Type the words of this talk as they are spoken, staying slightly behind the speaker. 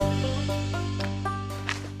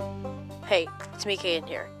Hey, it's me, Kaden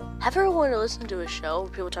here. Have you ever wanted to listen to a show where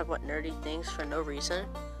people talk about nerdy things for no reason?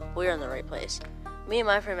 Well, you're in the right place. Me and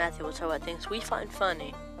my friend Matthew will talk about things we find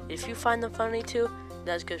funny. If you find them funny too,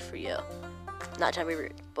 that's good for you. Not trying to be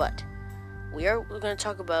rude, but we're going to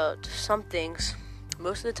talk about some things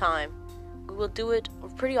most of the time. We will do it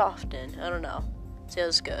pretty often. I don't know. See how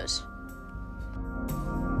this goes.